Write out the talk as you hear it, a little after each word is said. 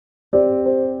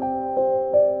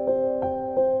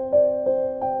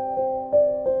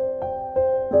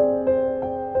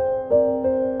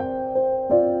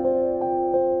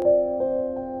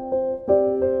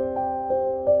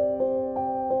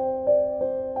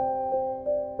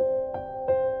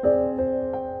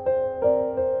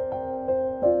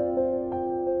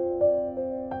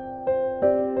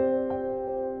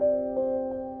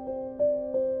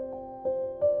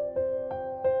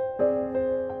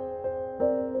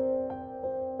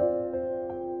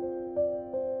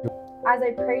as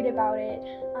I prayed about it,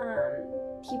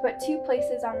 he put two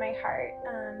places on my heart.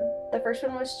 The first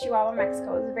one was Chihuahua,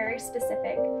 Mexico. It was very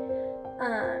specific.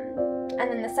 And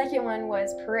then the second one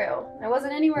was Peru. It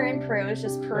wasn't anywhere in Peru, it was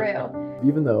just Peru.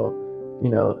 Even though,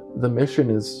 the mission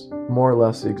is more or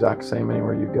less the exact same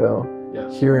anywhere you go,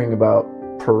 hearing about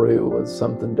Peru was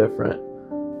something different.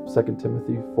 2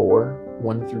 Timothy 4,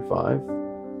 1 through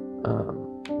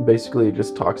 5. Basically, it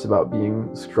just talks about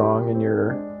being strong in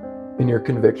your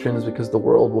convictions, because the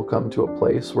world will come to a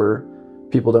place where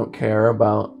people don't care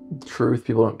about truth,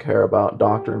 people don't care about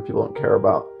doctrine, people don't care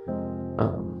about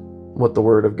what the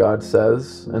Word of God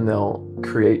says, and they'll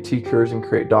create teachers and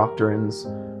create doctrines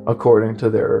according to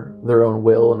their own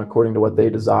will and according to what they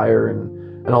desire,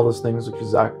 and all those things, which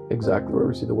is exactly where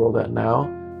we see the world at now.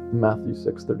 Matthew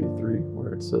 6:33,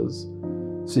 where it says,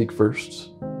 "Seek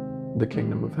first the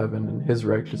kingdom of heaven and His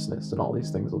righteousness, and all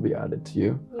these things will be added to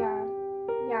you."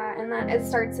 Yeah, and that it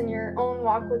starts in your own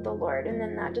walk with the Lord, and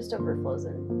then that just overflows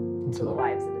into the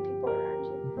lives of the people around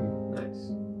you.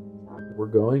 Nice. We're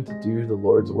going to do the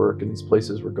Lord's work in these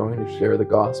places. We're going to share the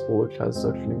gospel, which has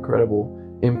such an incredible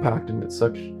impact, and it's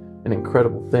such an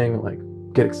incredible thing. Like,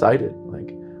 get excited.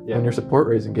 Like, when you're support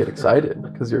raising, get excited,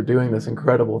 because you're doing this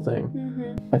incredible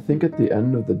thing. I think at the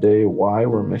end of the day, why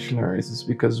we're missionaries is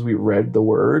because we read the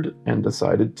Word and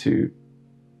decided to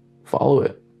follow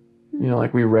it.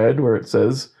 Like, we read where it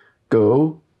says,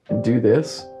 go and do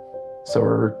this. So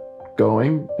we're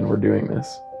going and we're doing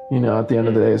this. At the end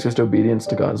of the day, it's just obedience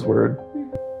to God's Word.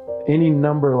 Any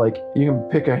number, like, you can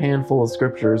pick a handful of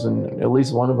scriptures and at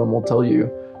least one of them will tell you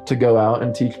to go out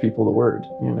and teach people the Word.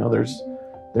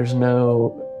 There's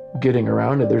no getting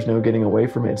around it. There's no getting away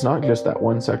from it. It's not just that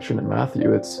one section in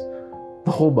Matthew. It's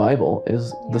the whole Bible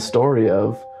is the story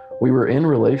of, we were in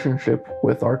relationship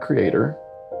with our Creator.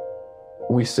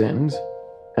 We sinned,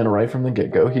 and right from the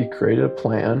get-go, He created a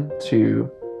plan to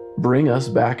bring us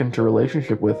back into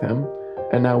relationship with Him.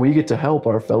 And now we get to help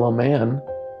our fellow man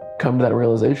come to that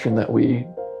realization that we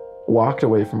walked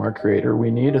away from our Creator.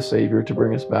 We need a Savior to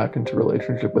bring us back into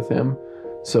relationship with Him.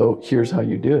 So here's how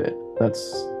you do it.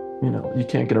 That's, you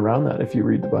can't get around that if you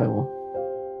read the Bible.